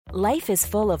Life is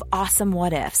full of awesome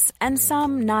what-ifs, and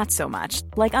some not so much,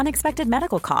 like unexpected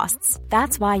medical costs.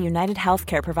 That's why United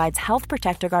Healthcare provides Health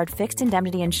Protector Guard fixed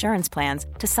indemnity insurance plans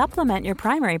to supplement your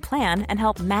primary plan and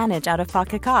help manage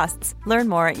out-of-pocket costs. Learn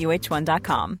more at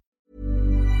uh1.com.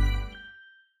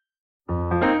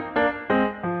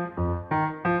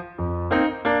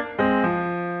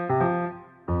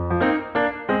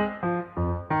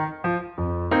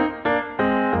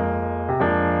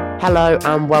 Hello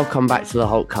and welcome back to the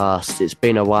Holtcast. It's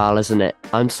been a while, isn't it?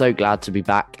 I'm so glad to be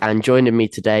back, and joining me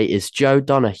today is Joe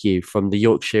Donahue from the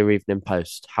Yorkshire Evening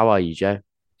Post. How are you, Joe?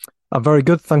 I'm very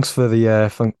good. Thanks for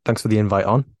the invite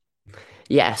on.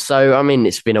 Yeah, so I mean,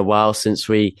 it's been a while since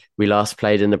we last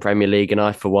played in the Premier League, and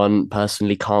I, for one,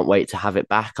 personally can't wait to have it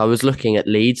back. I was looking at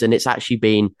Leeds, and it's actually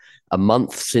been a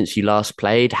month since you last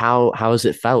played. How has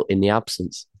it felt in the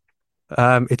absence?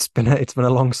 It's been a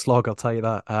long slog, I'll tell you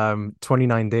that.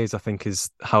 29 days, I think, is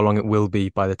how long it will be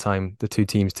by the time the two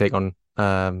teams take on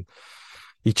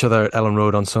each other at Ellen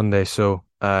Road on Sunday. So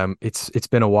it's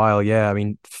been a while. Yeah, I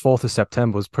mean, 4th of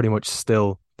September was pretty much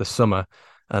still the summer,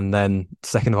 and then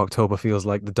 2nd of October feels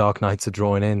like the dark nights are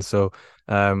drawing in. So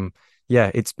yeah,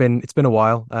 it's been a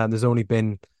while. There's only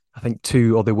been, I think,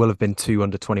 two, or there will have been two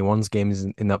under 21s games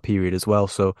in that period as well.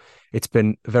 So it's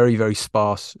been very, very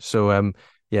sparse. So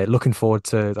yeah, looking forward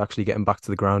to actually getting back to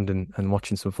the ground and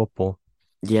watching some football.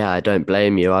 Yeah, I don't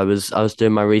blame you. I was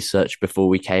doing my research before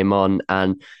we came on,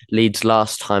 and Leeds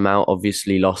last time out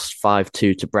obviously lost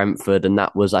 5-2 to Brentford, and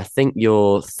that was, I think,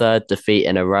 your third defeat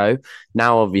in a row.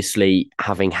 Now, obviously,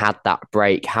 having had that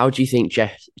break, how do you think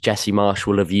Jesse Marsch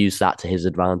will have used that to his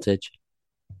advantage?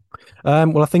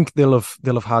 Well, I think they'll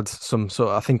have had some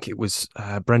sort. I think it was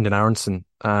Brendan Aronson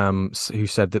who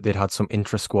said that they'd had some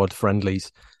intra-squad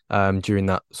friendlies during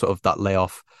that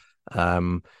layoff.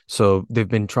 So they've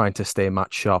been trying to stay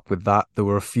match sharp with that. There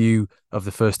were a few of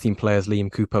the first team players,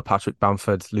 Liam Cooper, Patrick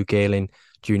Bamford, Luke Ayling,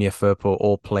 Junior Firpo,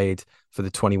 all played for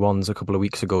the 21s a couple of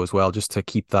weeks ago as well, just to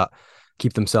keep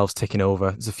themselves ticking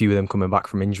over. There's a few of them coming back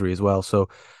from injury as well. So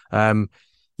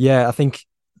yeah, I think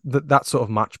that sort of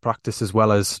match practice, as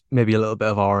well as maybe a little bit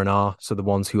of R&R. So the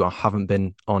ones who haven't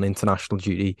been on international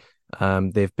duty,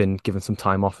 they've been given some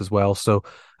time off as well. So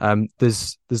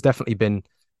there's definitely been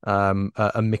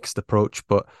a mixed approach,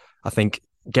 but I think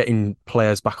getting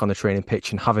players back on the training pitch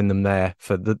and having them there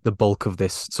for the bulk of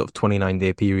this sort of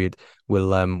 29-day period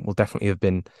will definitely have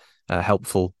been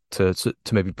helpful to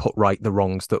maybe put right the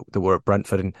wrongs that were at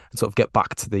Brentford and sort of get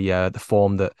back to the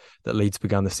form that Leeds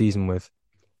began the season with.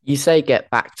 You say get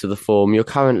back to the form. You're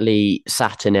currently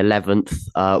sat in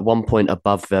 11th, 1 point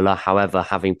above Villa, however,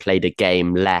 having played a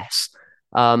game less.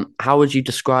 How would you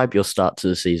describe your start to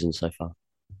the season so far?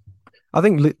 I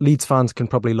think Leeds fans can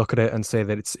probably look at it and say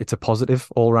that it's a positive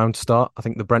all-round start. I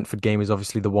think the Brentford game is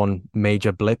obviously the one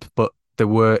major blip, but there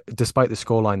were, despite the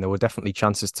scoreline, there were definitely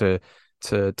chances to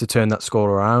turn that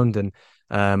score around and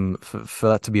for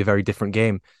that to be a very different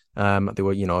game. There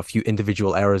were, a few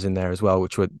individual errors in there as well,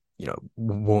 which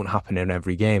won't happen in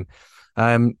every game.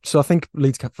 So I think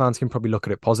Leeds fans can probably look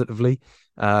at it positively.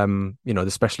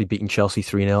 Especially beating Chelsea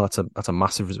 3-0. That's a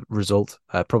massive result.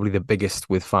 Probably the biggest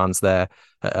with fans there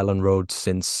at Ellen Road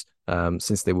since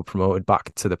they were promoted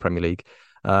back to the Premier League.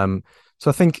 So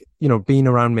I think, being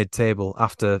around mid-table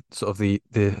after sort of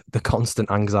the constant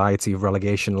anxiety of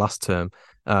relegation last term,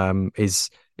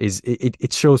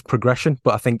 it shows progression.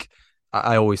 But I think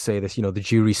I always say this, the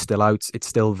jury's still out. It's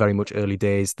still very much early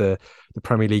days. The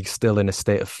Premier League's still in a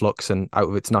state of flux and out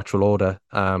of its natural order.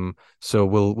 So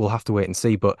we'll have to wait and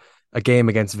see. But a game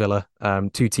against Villa,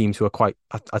 two teams who are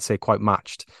I'd say quite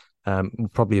matched, will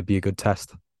probably be a good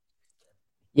test.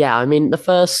 Yeah, I mean, the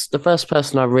first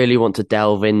person I really want to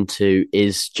delve into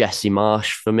is Jesse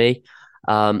Marsch for me.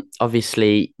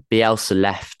 Obviously, Bielsa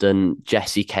left and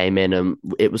Jesse came in, and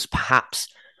it was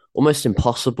perhaps almost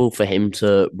impossible for him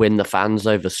to win the fans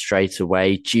over straight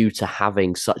away due to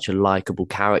having such a likable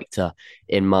character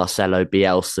in Marcelo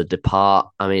Bielsa depart.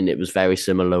 I mean, it was very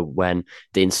similar when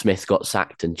Dean Smith got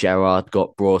sacked and Gerrard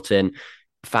got brought in.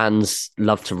 Fans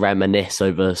love to reminisce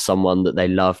over someone that they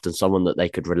loved and someone that they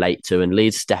could relate to, and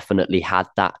Leeds definitely had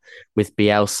that with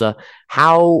Bielsa.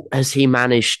 How has he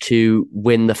managed to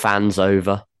win the fans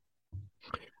over?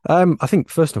 I think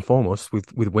first and foremost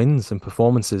with wins and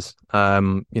performances.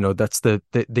 That's the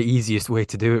easiest way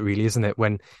to do it, really, isn't it?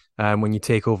 When you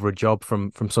take over a job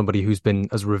from somebody who's been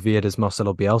as revered as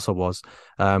Marcelo Bielsa was,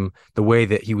 the way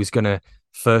that he was going to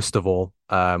first of all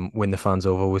win the fans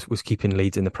over was keeping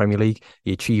Leeds in the Premier League.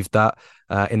 He achieved that.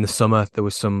 In the summer, there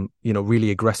was some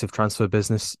really aggressive transfer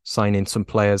business, signing some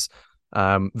players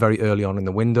very early on in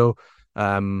the window.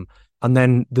 And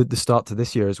then the start to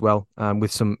this year as well,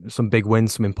 with some big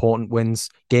wins, some important wins,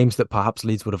 games that perhaps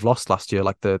Leeds would have lost last year,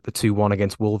 like the 2-1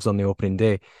 against Wolves on the opening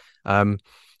day. Um,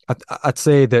 I'd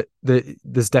say that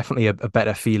there's definitely a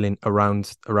better feeling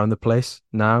around the place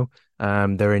now.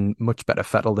 They're in much better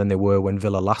fettle than they were when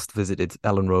Villa last visited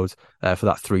Ellen Road for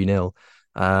that 3-0.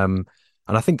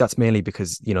 And I think that's mainly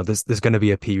because, there's going to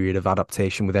be a period of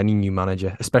adaptation with any new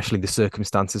manager, especially the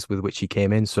circumstances with which he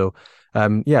came in. So,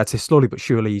 I'd say slowly but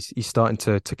surely he's starting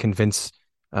to convince,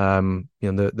 the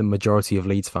majority of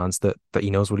Leeds fans that he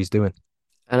knows what he's doing.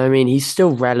 And I mean, he's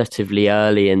still relatively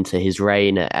early into his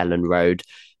reign at Ellen Road.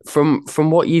 From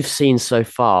what you've seen so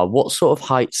far, what sort of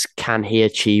heights can he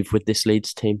achieve with this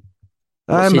Leeds team?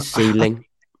 What's his ceiling?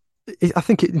 I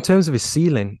think in terms of his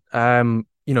ceiling,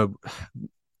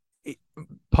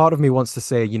 part of me wants to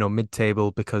say,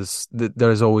 mid-table, because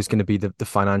there is always going to be the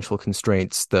financial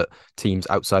constraints that teams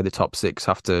outside the top six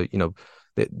have to,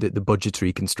 the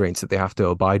budgetary constraints that they have to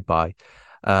abide by.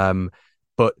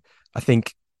 But I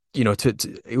think,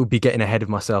 it would be getting ahead of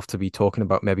myself to be talking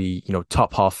about maybe,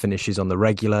 top half finishes on the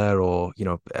regular, or,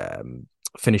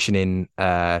 finishing in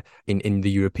the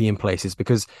European places,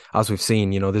 because as we've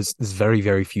seen, there's very,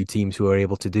 very few teams who are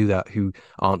able to do that, who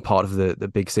aren't part of the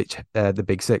big six,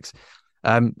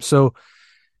 So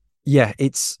yeah,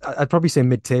 I'd probably say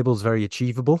mid-table is very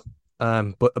achievable.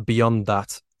 But beyond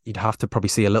that, you'd have to probably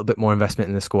see a little bit more investment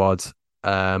in the squad,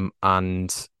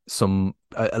 and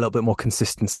a little bit more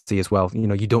consistency as well.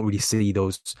 You don't really see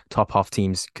those top half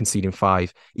teams conceding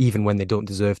 5, even when they don't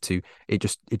deserve to. It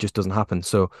just doesn't happen.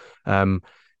 So,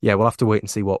 we'll have to wait and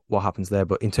see what happens there.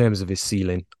 But in terms of his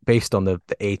ceiling, based on the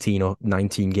 18 or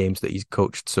 19 games that he's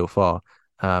coached so far,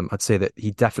 I'd say that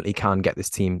he definitely can get this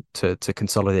team to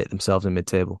consolidate themselves in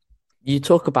mid-table. You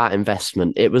talk about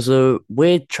investment. It was a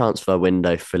weird transfer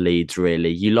window for Leeds,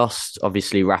 really. You lost,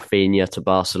 obviously, Rafinha to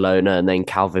Barcelona, and then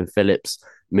Calvin Phillips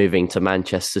moving to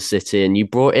Manchester City. And you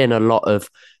brought in a lot of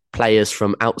players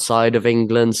from outside of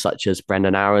England, such as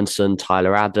Brendan Aronson,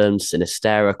 Tyler Adams,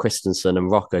 Sinisterra, Christensen,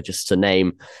 and Roca, just to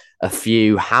name a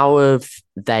few. How have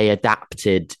they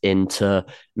adapted into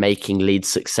making Leeds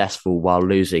successful while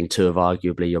losing two of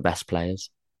arguably your best players?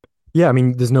 Yeah, I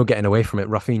mean, there's no getting away from it.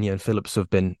 Rafinha and Phillips have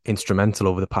been instrumental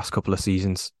over the past couple of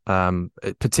seasons,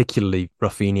 particularly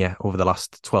Rafinha over the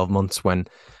last 12 months when,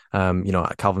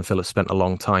 Calvin Phillips spent a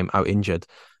long time out injured.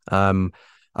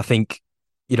 I think,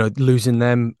 losing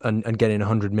them and getting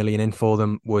 100 million in for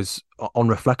them was, on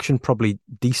reflection, probably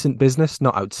decent business,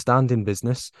 not outstanding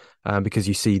business, because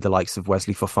you see the likes of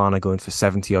Wesley Fofana going for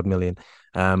 70 odd million.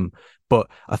 But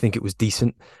I think it was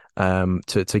decent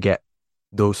to get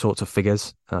those sorts of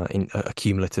figures, in a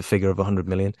cumulative figure of 100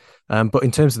 million. But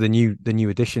in terms of the new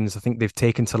additions, I think they've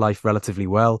taken to life relatively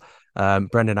well.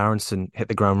 Brendan Aronson hit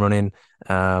the ground running.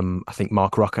 I think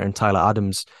Marc Roca and Tyler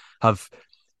Adams have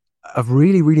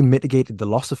really, really mitigated the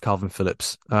loss of Calvin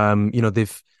Phillips.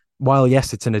 While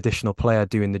yes, it's an additional player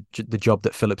doing the job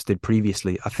that Phillips did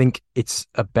previously, I think it's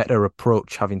a better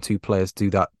approach having two players do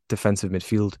that defensive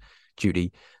midfield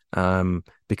duty.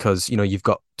 Because you've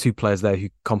got two players there who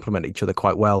complement each other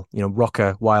quite well.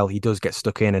 Roca, while he does get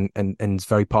stuck in and is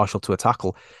very partial to a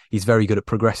tackle, he's very good at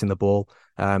progressing the ball.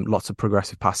 Lots of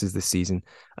progressive passes this season.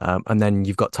 And then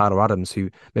you've got Tyler Adams, who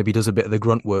maybe does a bit of the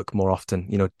grunt work more often.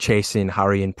 Chasing,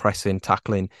 harrying, pressing,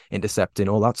 tackling, intercepting,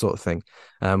 all that sort of thing.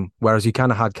 Whereas you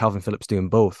kind of had Calvin Phillips doing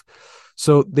both.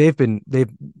 So they've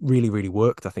really, really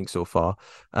worked, I think, so far.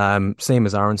 Same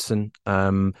as Aronson.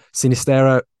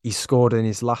 Sinisterra, he scored in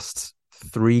his last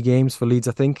 3 games for Leeds,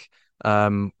 I think,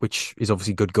 which is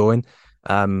obviously good going.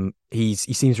 He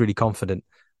seems really confident,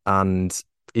 and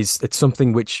it's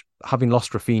something which, having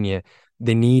lost Rafinha,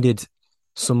 they needed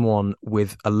someone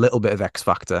with a little bit of X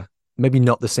factor. Maybe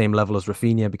not the same level as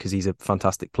Rafinha, because he's a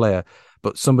fantastic player,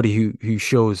 but somebody who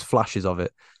shows flashes of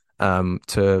it,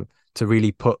 to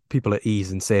really put people at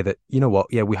ease and say that,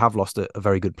 we have lost a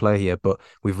very good player here, but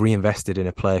we've reinvested in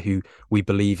a player who we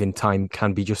believe in time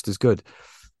can be just as good.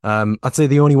 I'd say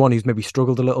the only one who's maybe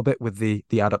struggled a little bit with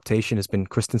the adaptation has been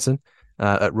Christensen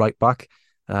at right back.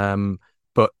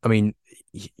 But I mean,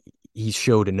 he's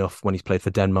showed enough when he's played for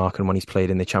Denmark and when he's played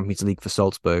in the Champions League for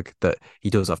Salzburg that he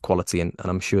does have quality, and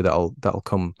I'm sure that'll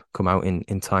come out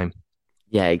in time.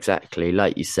 Yeah, exactly.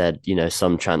 Like you said,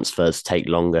 some transfers take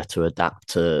longer to adapt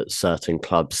to certain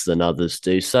clubs than others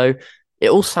do. So it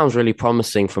all sounds really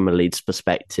promising from a Leeds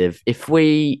perspective.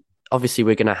 Obviously,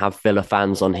 we're going to have Villa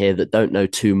fans on here that don't know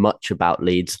too much about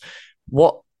Leeds.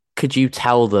 What could you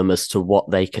tell them as to what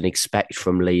they can expect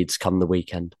from Leeds come the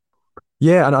weekend?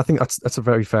 Yeah, and I think that's a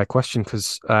very fair question,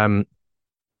 because the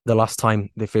last time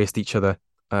they faced each other,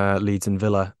 Leeds and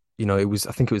Villa,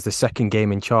 I think it was the second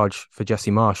game in charge for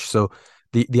Jesse Marsch. So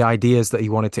the ideas that he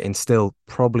wanted to instill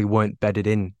probably weren't bedded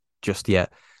in just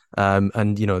yet. And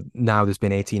now there's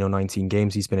been 18 or 19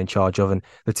 games he's been in charge of, and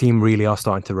the team really are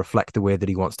starting to reflect the way that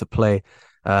he wants to play.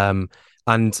 And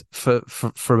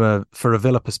from a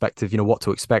Villa perspective, what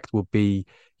to expect would be,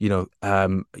 your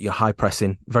high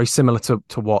pressing, very similar to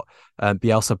what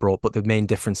Bielsa brought, but the main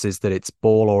difference is that it's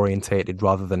ball orientated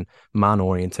rather than man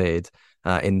orientated.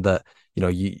 In that,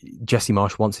 Jesse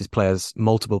Marsch wants his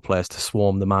multiple players, to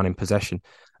swarm the man in possession,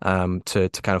 to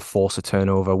kind of force a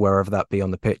turnover wherever that be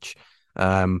on the pitch.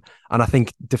 And I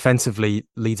think defensively,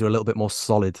 Leeds are a little bit more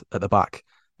solid at the back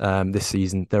this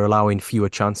season. They're allowing fewer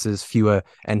chances, fewer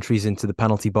entries into the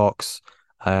penalty box.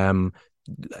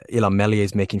 Illan Meslier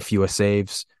is making fewer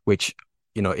saves, which,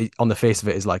 on the face of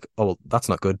it is like, oh, well, that's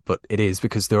not good, but it is,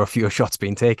 because there are fewer shots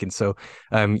being taken. So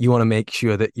you want to make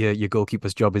sure that your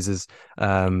goalkeeper's job is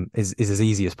as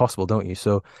easy as possible, don't you?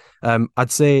 So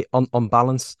I'd say on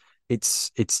balance,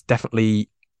 it's definitely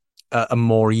a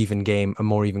more even game, a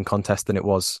more even contest than it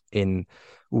was in,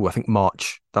 I think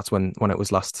March. That's when it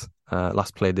was last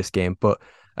played this game. But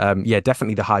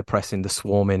definitely the high pressing, the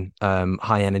swarming,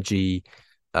 high energy,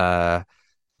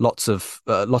 lots of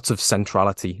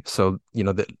centrality. So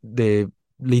the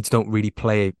Leeds don't really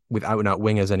play with out and out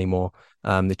wingers anymore.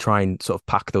 They try and sort of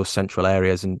pack those central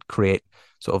areas and create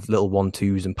sort of little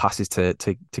 1-2s and passes to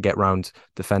get round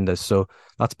defenders. So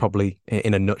that's probably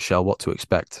in a nutshell what to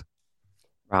expect.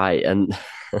 Right, and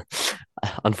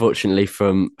unfortunately,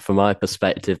 from my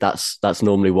perspective, that's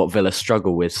normally what Villa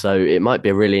struggle with. So it might be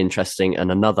a really interesting and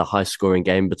another high-scoring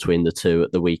game between the two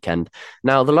at the weekend.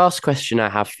 Now, the last question I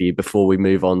have for you before we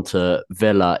move on to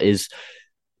Villa is,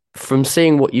 from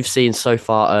seeing what you've seen so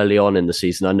far early on in the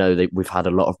season, I know that we've had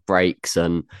a lot of breaks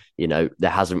and, there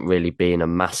hasn't really been a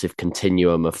massive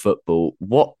continuum of football.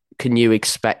 What can you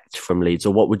expect from Leeds,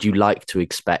 or what would you like to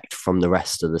expect from the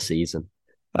rest of the season?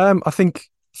 I think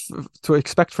to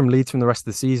expect from Leeds from the rest of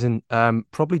the season,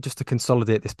 probably just to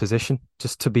consolidate this position,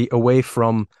 just to be away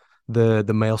from the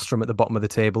maelstrom at the bottom of the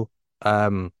table.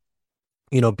 Being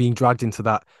dragged into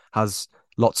that has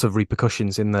lots of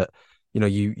repercussions in that,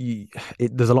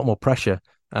 there's a lot more pressure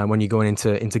when you're going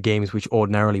into games which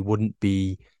ordinarily wouldn't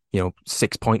be,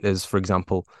 6-pointers, for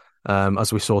example,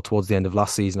 as we saw towards the end of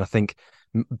last season. I think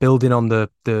building on the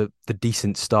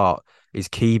decent start is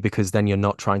key, because then you're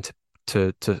not trying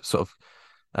to sort of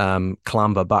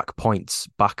clamber back points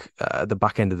back at the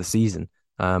back end of the season,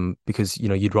 because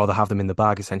you'd rather have them in the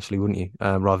bag, essentially, wouldn't you,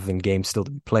 rather than games still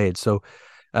to be played. So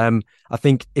I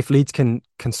think if Leeds can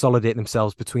consolidate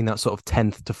themselves between that sort of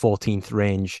 10th to 14th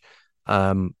range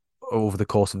over the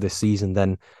course of this season,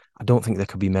 then I don't think there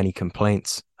could be many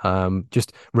complaints.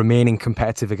 Just remaining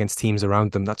competitive against teams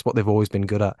around them, that's what they've always been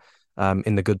good at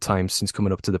in the good times since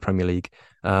coming up to the Premier League.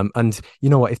 And you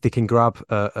know what, if they can grab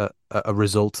a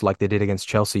result like they did against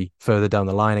Chelsea further down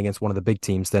the line against one of the big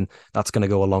teams, then that's going to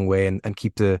go a long way and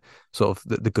keep the sort of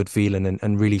the good feeling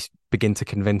and really begin to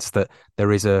convince that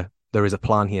there is a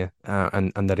plan here,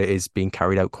 and that it is being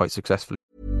carried out quite successfully.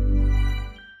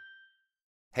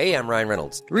 Hey, I'm Ryan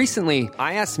Reynolds. Recently,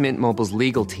 I asked Mint Mobile's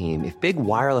legal team if big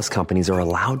wireless companies are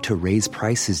allowed to raise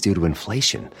prices due to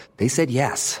inflation. They said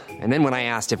yes. And then when I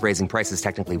asked if raising prices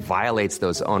technically violates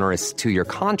those onerous 2-year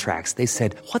contracts, they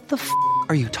said, "What the f***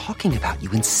 are you talking about,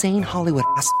 you insane Hollywood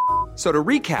ass?" So to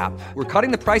recap, we're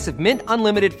cutting the price of Mint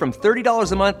Unlimited from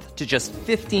 $30 a month to just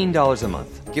 $15 a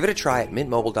month. Give it a try at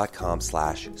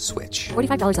mintmobile.com/switch.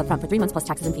 $45 up front for 3 months plus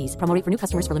taxes and fees. Promo rate for new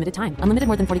customers for limited time. Unlimited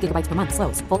more than 40 gigabytes per month.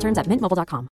 Slows full terms at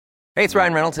mintmobile.com. Hey, it's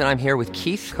Ryan Reynolds, and I'm here with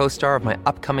Keith, co-star of my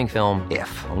upcoming film, If,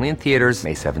 only in theaters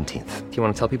May 17th. Do you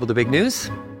want to tell people the big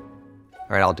news?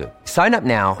 All right, I'll do it. Sign up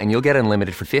now and you'll get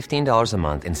unlimited for $15 a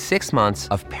month and 6 months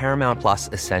of Paramount Plus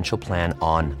Essential Plan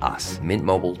on us.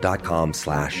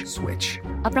 mintmobile.com/switch.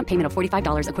 Upfront payment of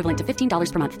 $45 equivalent to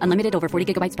 $15 per month. Unlimited over 40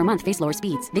 gigabytes per month. Face lower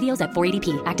speeds. Videos at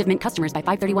 480p. Active Mint customers by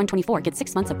 531.24 get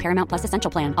 6 months of Paramount Plus Essential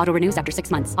Plan. Auto renews after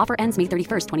 6 months. Offer ends May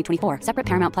 31st, 2024. Separate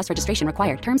Paramount Plus registration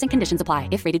required. Terms and conditions apply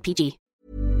if rated PG.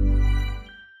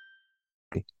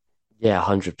 Yeah,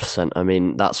 100%. I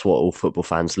mean, that's what all football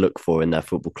fans look for in their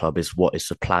football club, is what is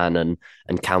the plan and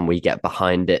can we get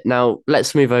behind it? Now,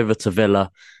 let's move over to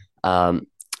Villa,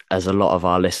 as a lot of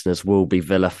our listeners will be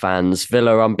Villa fans.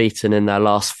 Villa are unbeaten in their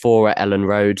last 4 at Ellen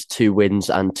Road, 2 wins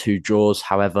and 2 draws.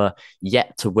 However,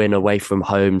 yet to win away from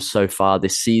home so far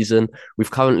this season.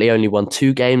 We've currently only won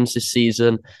 2 games this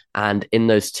season, and in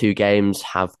those 2 games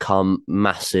have come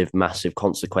massive, massive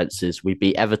consequences. We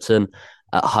beat Everton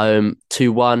at home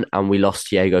 2-1, and we lost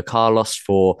Diego Carlos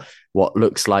for what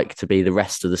looks like to be the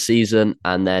rest of the season.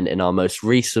 And then in our most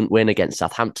recent win against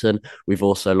Southampton, we've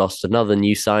also lost another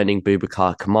new signing,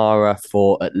 Boubacar Kamara,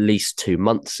 for at least 2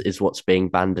 months, is what's being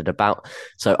bandied about.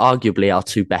 So arguably our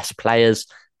two best players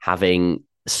having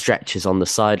stretches on the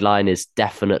sideline is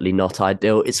definitely not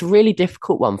ideal. It's a really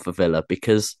difficult one for Villa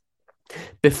because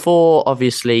before,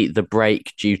 obviously, the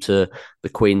break due to the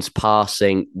Queen's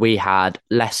passing, we had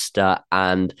Leicester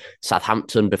and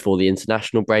Southampton before the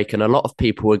international break. And a lot of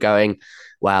people were going,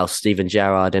 well, Steven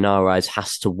Gerrard, in our eyes,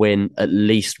 has to win at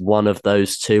least one of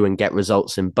those two and get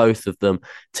results in both of them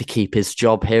to keep his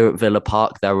job here at Villa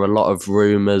Park. There were a lot of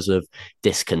rumours of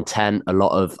discontent, a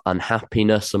lot of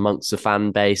unhappiness amongst the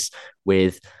fan base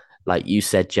with, like you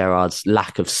said, Gerrard's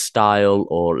lack of style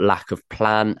or lack of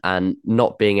plan and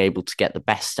not being able to get the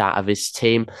best out of his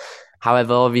team.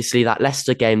 However, obviously that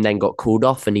Leicester game then got called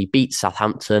off and he beat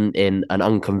Southampton in an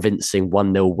unconvincing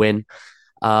 1-0 win.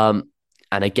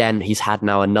 And again, he's had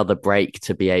now another break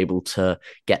to be able to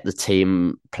get the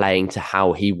team playing to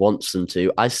how he wants them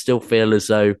to. I still feel as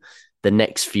though the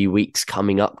next few weeks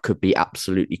coming up could be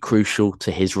absolutely crucial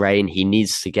to his reign. He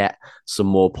needs to get some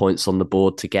more points on the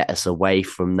board to get us away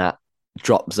from that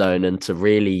drop zone and to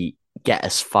really get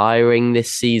us firing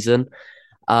this season.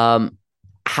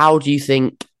 How do you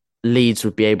think Leeds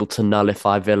would be able to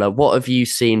nullify Villa? What have you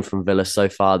seen from Villa so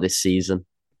far this season?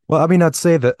 Well, I mean, I'd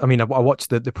say that, I mean, I watched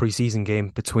the pre-season game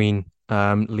between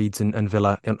Leeds and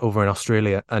Villa over in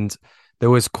Australia, and there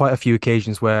was quite a few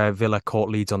occasions where Villa caught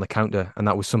Leeds on the counter, and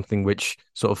that was something which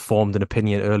sort of formed an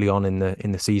opinion early on in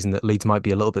the season that Leeds might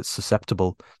be a little bit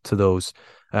susceptible to those.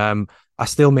 I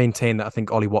still maintain that I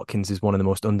think Ollie Watkins is one of the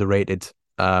most underrated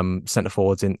centre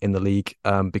forwards in the league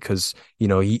because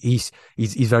he's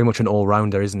very much an all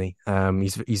rounder, isn't he?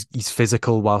 He's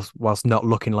physical whilst not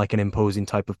looking like an imposing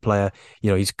type of player.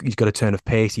 He's got a turn of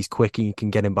pace. He's quick. He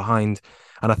can get in behind,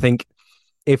 and I think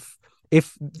if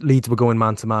Leeds were going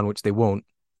man to man, which they won't,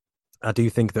 I do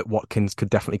think that Watkins could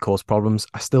definitely cause problems.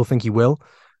 I still think he will.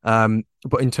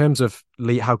 But in terms of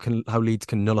how Leeds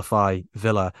can nullify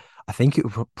Villa, I think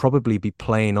it would probably be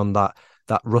playing on that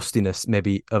rustiness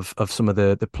maybe of some of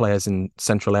the players in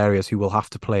central areas who will have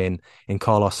to play in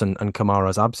Carlos and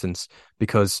Kamara's absence,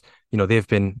 because they've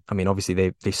been, I mean,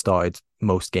 obviously they started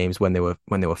most games when they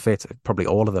were fit, probably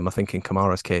all of them, I think, in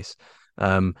Kamara's case.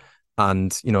 And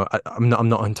I'm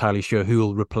not entirely sure who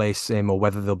will replace him or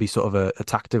whether there'll be sort of a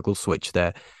tactical switch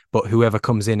there. But whoever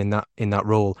comes in that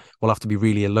role will have to be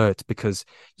really alert, because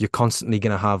you're constantly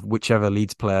going to have whichever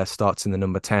Leeds player starts in the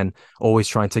number 10 always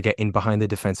trying to get in behind the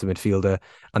defensive midfielder,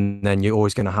 and then you're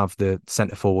always going to have the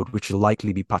centre forward, which will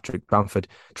likely be Patrick Bamford,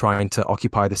 trying to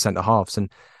occupy the centre halves.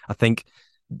 And I think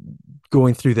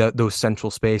going through those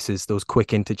central spaces, those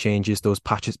quick interchanges, those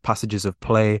passages of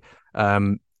play,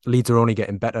 Leeds are only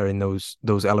getting better in those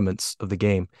elements of the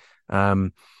game.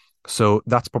 So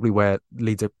that's probably where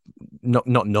Leeds are not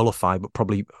nullify, but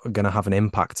probably going to have an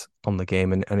impact on the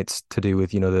game. And it's to do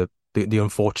with, the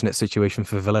unfortunate situation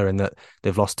for Villa in that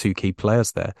they've lost two key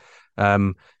players there.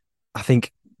 I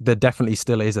think there definitely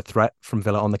still is a threat from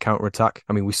Villa on the counter-attack.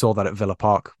 I mean, we saw that at Villa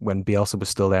Park when Bielsa was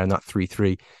still there in that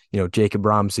 3-3. Jacob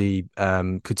Ramsey,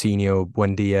 Coutinho,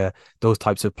 Buendia, those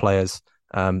types of players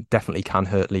definitely can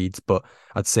hurt Leeds. But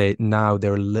I'd say now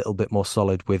they're a little bit more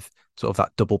solid with sort of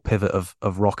that double pivot of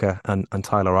Roca and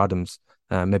Tyler Adams,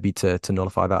 maybe to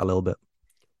nullify that a little bit.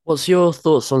 What's your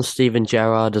thoughts on Steven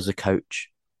Gerrard as a coach?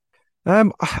 I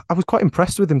was quite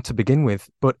impressed with him to begin with,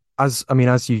 but as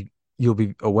you'll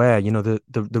be aware,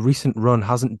 the recent run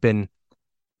hasn't been,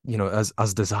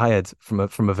 as desired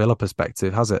from a Villa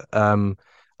perspective, has it?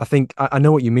 I think I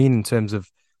know what you mean in terms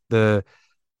of the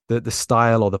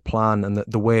style or the plan and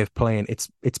the way of playing.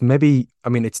 It's maybe, I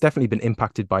mean, it's definitely been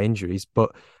impacted by injuries,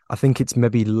 but I think it's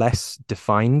maybe less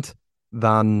defined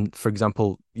than, for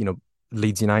example,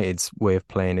 Leeds United's way of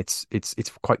playing. It's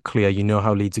quite clear,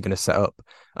 how Leeds are going to set up,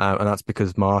 and that's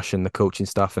because Marsh and the coaching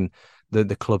staff and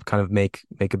the club kind of make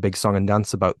a big song and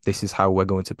dance about this is how we're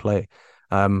going to play.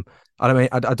 I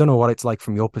don't know what it's like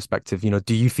from your perspective.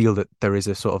 Do you feel that there is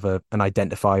a sort of an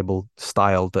identifiable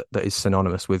style that is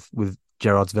synonymous with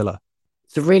Gerrard's Villa?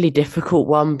 It's a really difficult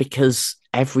one because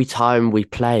every time we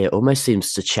play, it almost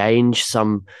seems to change.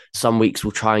 Some weeks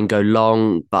we'll try and go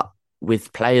long, but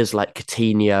with players like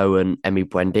Coutinho and Emi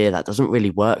Buendia, that doesn't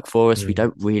really work for us. We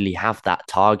don't really have that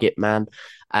target man.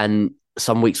 And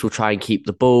some weeks we'll try and keep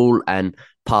the ball and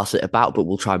pass it about, but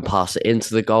we'll try and pass it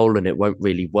into the goal and it won't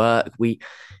really work.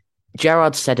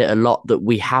 Gerrard said it a lot that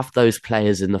we have those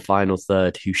players in the final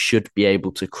third who should be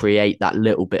able to create that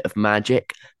little bit of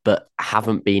magic, but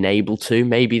haven't been able to.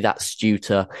 Maybe that's due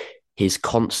to his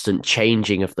constant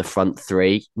changing of the front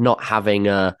three, not having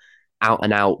a out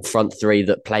and out front three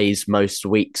that plays most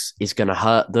weeks is going to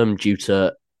hurt them due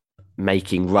to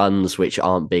making runs which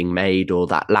aren't being made or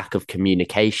that lack of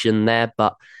communication there.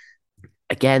 But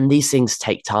again, these things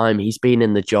take time. He's been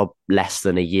in the job less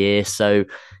than a year. So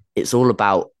it's all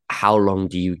about how long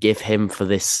do you give him for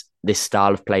this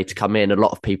style of play to come in. A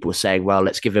lot of people are saying, well,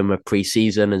 let's give him a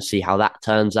pre-season and see how that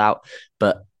turns out.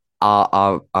 But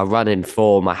our run in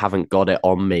form, I haven't got it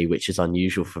on me, which is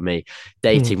unusual for me.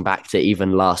 Dating back to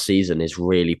even last season is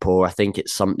really poor. I think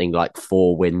it's something like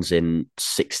 4 wins in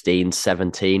 16,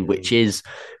 17, which is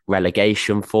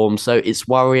relegation form. So it's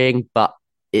worrying, but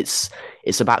it's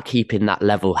about keeping that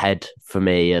level head for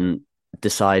me and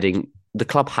deciding the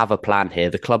club have a plan here.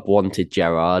 The club wanted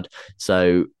Gerrard.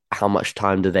 So how much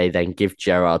time do they then give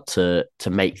Gerrard to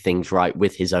make things right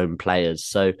with his own players?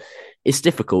 So it's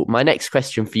difficult. My next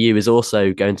question for you is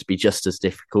also going to be just as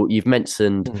difficult. You've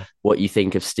mentioned what you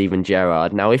think of Steven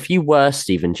Gerrard. Now, if you were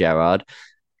Steven Gerrard,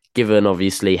 given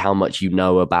obviously how much you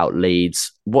know about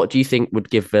Leeds, what do you think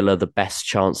would give Villa the best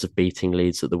chance of beating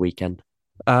Leeds at the weekend?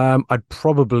 I'd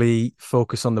probably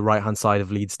focus on the right-hand side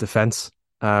of Leeds' defence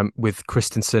with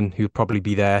Christensen, who'd probably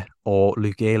be there, or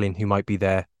Luke Ayling, who might be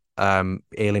there.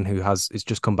 Ayling, who has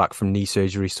just come back from knee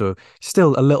surgery, so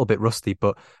still a little bit rusty,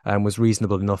 but was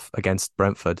reasonable enough against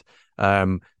Brentford.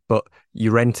 But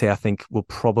Llorente, I think, will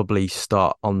probably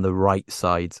start on the right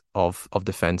side of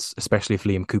defence, especially if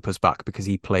Liam Cooper's back, because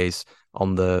he plays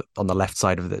on the left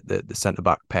side of the centre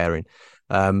back pairing.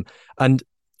 And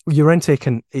Llorente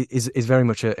is very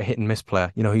much a hit and miss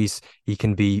player. You know, he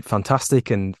can be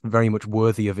fantastic and very much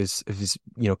worthy of his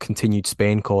continued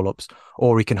Spain call ups,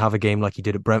 or he can have a game like he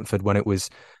did at Brentford when it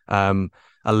was a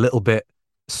little bit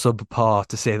subpar,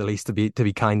 to say the least, to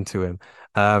be kind to him.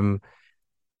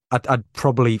 I'd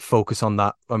probably focus on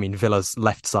that. I mean, Villa's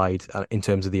left side in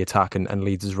terms of the attack, and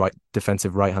Leeds'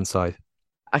 defensive right hand side.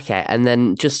 Okay, and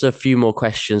then just a few more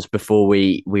questions before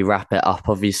we wrap it up.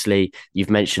 Obviously, you've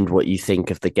mentioned what you think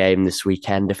of the game this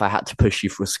weekend. If I had to push you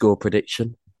for a score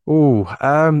prediction.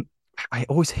 I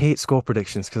always hate score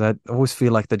predictions because I always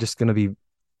feel like they're just going to be,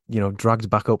 dragged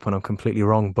back up when I'm completely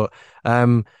wrong. But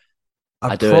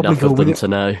I do enough of them to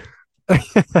know.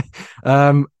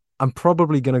 I'm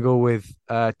probably going to go with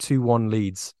 2-1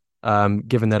 Leeds,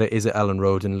 given that it is at Ellen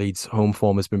Road and Leeds' home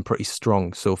form has been pretty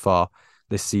strong so far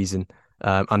this season.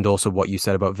 And also what you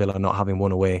said about Villa not having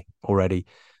won away already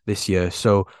this year.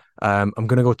 So I'm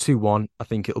going to go 2-1. I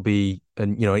think it'll be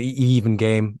an even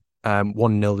game,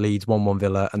 1-0 Leeds, 1-1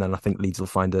 Villa, and then I think Leeds will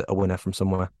find a winner from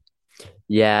somewhere.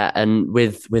 Yeah, and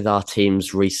with our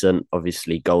team's recent,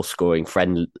 obviously, goal-scoring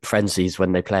frenzies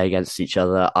when they play against each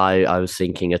other, I was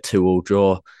thinking a 2-2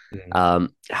 draw.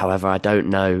 However, I don't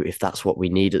know if that's what we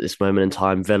need at this moment in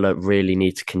time. Villa really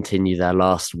need to continue their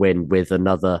last win with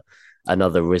another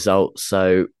result.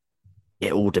 So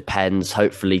it all depends.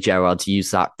 Hopefully Gerrard's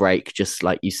used that break, just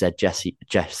like you said, Jesse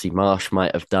Marsch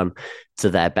might have done, to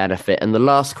their benefit. And the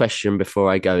last question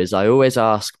before I go is I always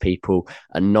ask people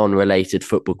a non-related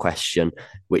football question,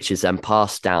 which is then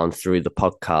passed down through the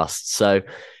podcast. So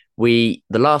the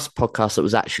last podcast that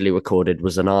was actually recorded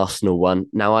was an Arsenal one.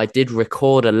 Now, I did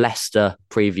record a Leicester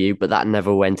preview, but that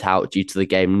never went out due to the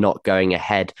game not going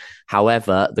ahead.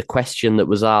 However, the question that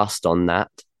was asked on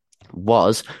that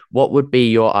was, what would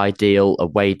be your ideal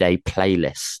away day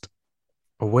playlist?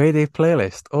 Away day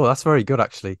playlist? Oh, that's very good,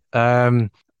 actually. A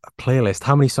playlist.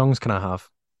 How many songs can I have?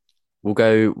 We'll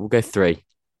go 3.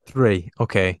 3.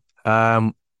 Okay.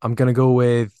 I'm gonna go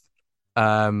with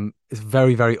it's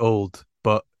very, very old,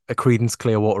 but a Creedence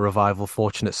Clearwater Revival,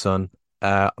 Fortunate Son.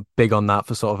 Big on that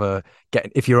for sort of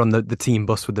if you're on the team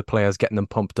bus with the players, getting them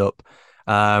pumped up.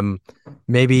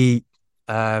 Maybe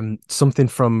something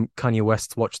from Kanye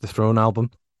West's Watch the Throne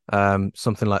album,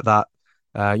 something like that.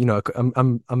 I'm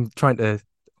trying to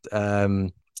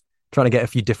get a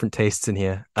few different tastes in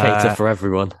here. Cater for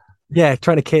everyone. Yeah,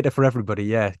 trying to cater for everybody.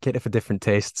 Yeah, cater for different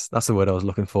tastes. That's the word I was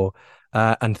looking for.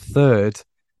 And third,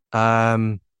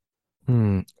 okay,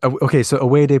 so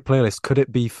away day playlist. Could it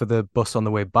be for the bus on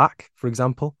the way back, for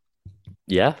example?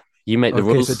 Yeah. You make the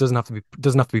rules. So it doesn't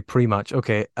have to be pre-match.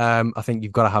 Okay. I think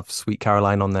you've got to have Sweet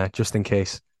Caroline on there just in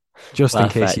case. In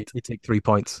case you take 3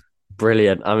 points.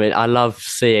 Brilliant. I mean, I love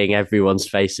seeing everyone's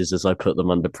faces as I put them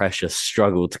under pressure,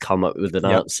 struggle to come up with an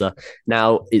answer.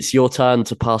 Now it's your turn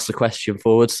to pass the question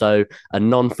forward. So a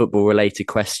non-football related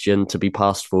question to be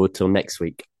passed forward till next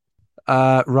week.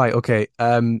 Right. Okay.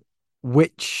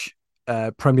 Which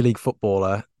Premier League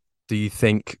footballer do you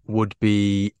think would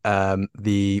be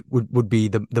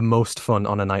the most fun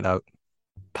on a night out?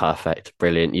 Perfect.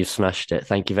 Brilliant. You've smashed it.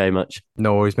 Thank you very much.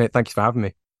 No worries, mate. Thank you for having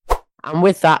me. And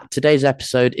with that, today's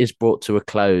episode is brought to a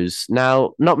close.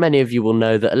 Now, not many of you will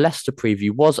know that a Leicester preview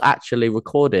was actually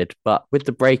recorded, but with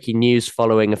the breaking news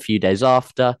following a few days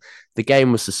after, the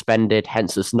game was suspended,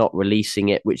 hence us not releasing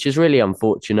it, which is really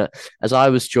unfortunate, as I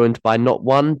was joined by not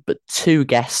one, but two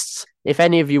guests. If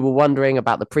any of you were wondering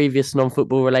about the previous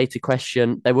non-football related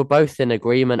question, they were both in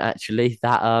agreement, actually,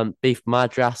 that beef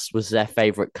madras was their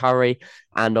favourite curry.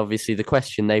 And obviously the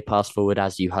question they passed forward,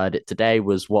 as you heard it today,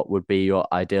 was what would be your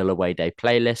ideal away day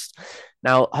playlist?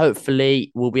 Now,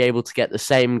 hopefully we'll be able to get the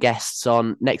same guests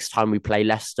on next time we play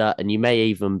Leicester, and you may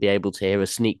even be able to hear a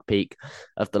sneak peek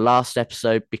of the last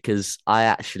episode, because I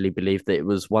actually believe that it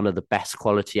was one of the best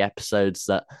quality episodes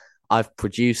that I've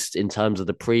produced in terms of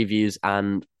the previews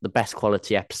and the best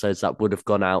quality episodes that would have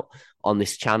gone out on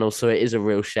this channel. So it is a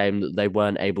real shame that they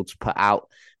weren't able to put out.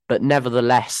 But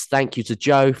nevertheless, thank you to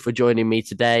Joe for joining me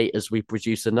today as we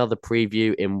produce another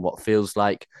preview in what feels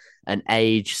like an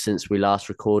age since we last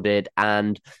recorded.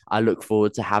 And I look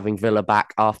forward to having Villa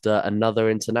back after another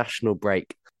international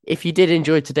break. If you did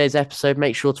enjoy today's episode,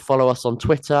 make sure to follow us on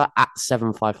Twitter at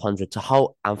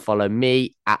 7500toholt and follow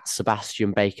me at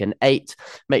SebastianBacon8.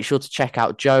 Make sure to check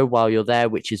out Joe while you're there,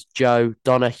 which is Joe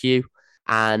Donahue.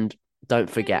 And don't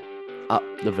forget, up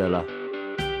the Villa.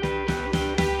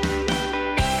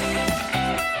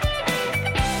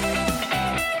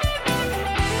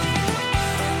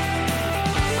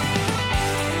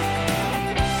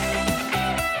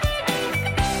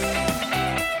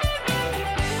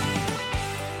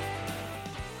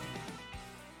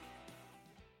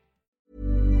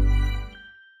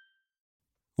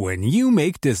 When you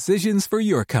make decisions for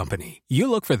your company, you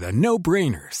look for the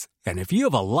no-brainers. And if you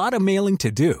have a lot of mailing to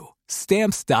do,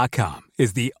 Stamps.com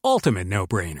is the ultimate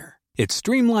no-brainer. It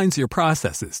streamlines your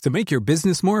processes to make your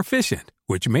business more efficient,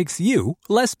 which makes you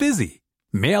less busy.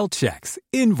 Mail checks,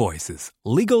 invoices,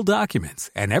 legal documents,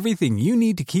 and everything you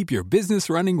need to keep your business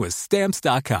running with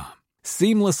Stamps.com.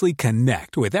 Seamlessly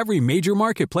connect with every major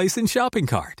marketplace and shopping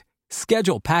cart.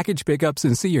 Schedule package pickups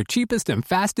and see your cheapest and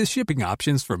fastest shipping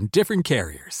options from different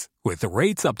carriers, with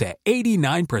rates up to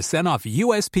 89% off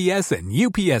USPS and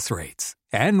UPS rates.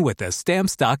 And with the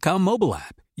Stamps.com mobile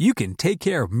app, you can take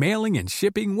care of mailing and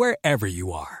shipping wherever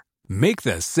you are. Make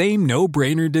the same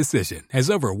no-brainer decision as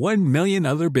over 1 million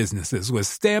other businesses with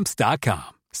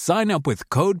Stamps.com. Sign up with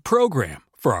code PROGRAM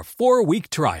for a 4-week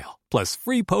trial, plus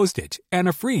free postage and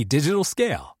a free digital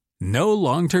scale. No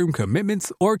long-term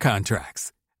commitments or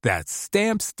contracts. That's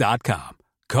Stamps.com.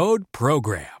 Code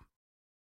PROGRAM.